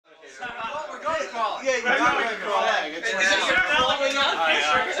Well, we're going to call it. Yeah, you're going to call it.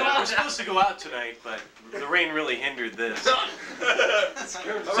 We're supposed to go out tonight, but the rain really hindered this. No,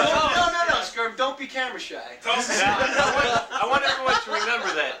 Skirm, don't be camera shy. I want everyone to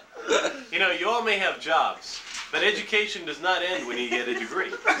remember that, you know, you all may have jobs, but education does not end when you get a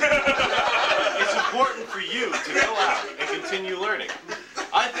degree. It's important for you to go out and continue learning.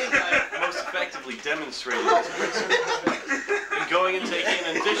 I think I've most effectively demonstrated this principle in going and taking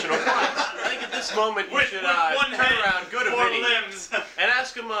an additional class. I think at this moment you should turn around, go to Vinny, and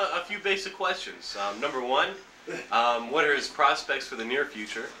ask him a few basic questions. Number one, what are his prospects for the near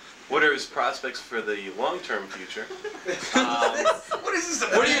future? What are his prospects for the long-term future? What is this?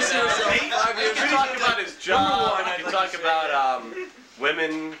 What do you say? You can talk about his job. You can talk about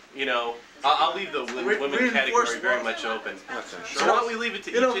women. You know, I'll leave the women category very much open. So why don't we leave it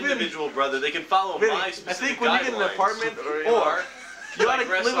to each individual brother? They can follow my specific guidelines. I think when you get an apartment or you gotta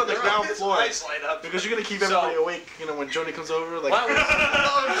live on the ground floor because you're gonna keep everybody awake. You know, when Joni comes over, like. Why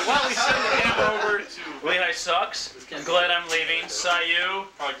don't we send the camera over to Lehigh sucks. I'm glad I'm leaving. Sayu.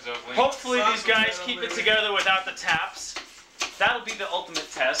 Hopefully these guys keep it together without the taps. That'll be the ultimate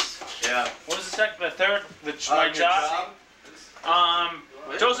test. Yeah. What was the second? The third? My job.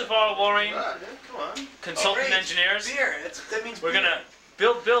 Joseph R. Loring. Consultant engineers. That means we're gonna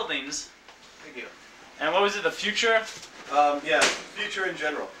build buildings. Thank you. And what was it? The future? Yeah, future in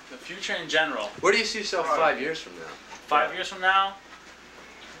general. The future in general. Where do you see yourself 5 years from now? 5 years from now?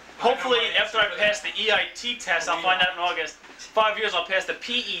 Hopefully, after I pass the EIT test, I'll find out in August. 5 years, I'll pass the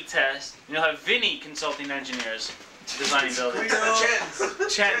PE test, and you'll have Vinny Consulting Engineers designing buildings.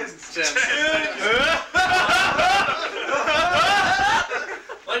 Chens.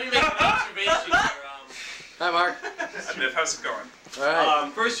 Let me make an observation here. Hi, Mark. Biff, how's it going? All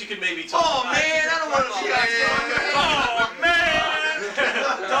right. First, you can maybe talk. Oh man, I don't want to see that. Oh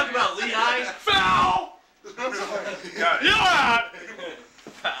man! Talk about Lehigh. Foul! Got it. Yeah!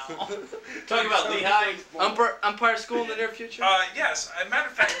 Talk about Lehigh. Umpire school in the near future? Yes. As a matter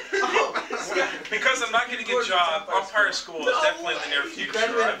of fact, because I'm not getting a job, umpire school is definitely in the near future.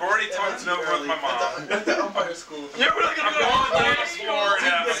 I've already talked it over with my mom. Umpire school. You're really I'm going to Florida.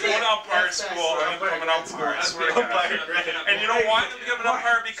 I'm going to umpire school. I'm going to become an umpire. I swear to God. And you know why I'm becoming an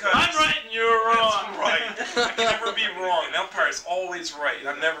umpire? Because I'm right and you're wrong. that's right. I can never be wrong. An umpire is always right.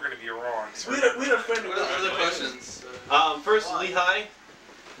 I'm never going to be wrong. So We had a friend. What are the questions? First, Lehigh.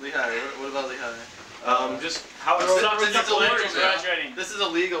 Lehigh, what about Lehigh? Just how it Sucks This to is couple illegal, inches man. graduating. This is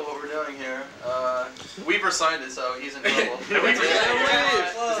illegal what we're doing here. Weaver signed it, so he's in trouble. Does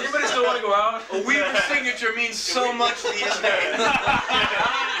anybody still want to go out? A Weaver signature means so much these days.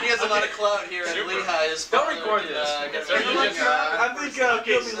 He has a lot of clout here in Lehigh. Don't record this. I think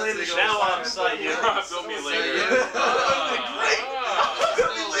he'll be later. now I'm site you. They'll be later. Great.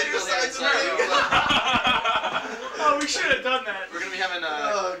 He'll be later signs Oh, we should have done that. We're gonna be having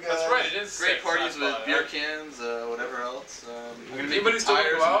that's right. It is great parties with beer cans, whatever else. We're gonna be Anybody's still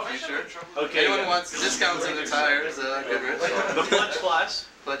tires gonna go in the future. Okay. Anyone wants discounts on their tires? Good riddance. The pledge class.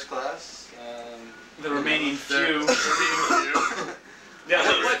 Pledge class. The remaining few. Yeah.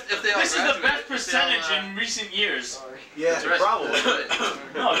 If they all This is the graduate, best percentage in recent years. Yeah. Probably.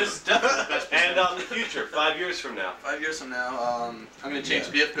 No, this is definitely the best And percentage. the future, 5 years from now. 5 years from now, I'm gonna change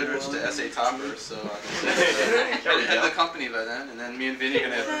BF Goodrich to SA Topper, so I'm head of the company by then, and then me and Vinny are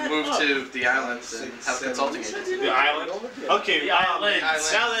gonna move to the islands and have a consulting agency. The island. Okay. The island.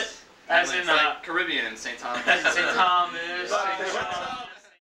 Now that As in Caribbean, St. Thomas. St. Thomas.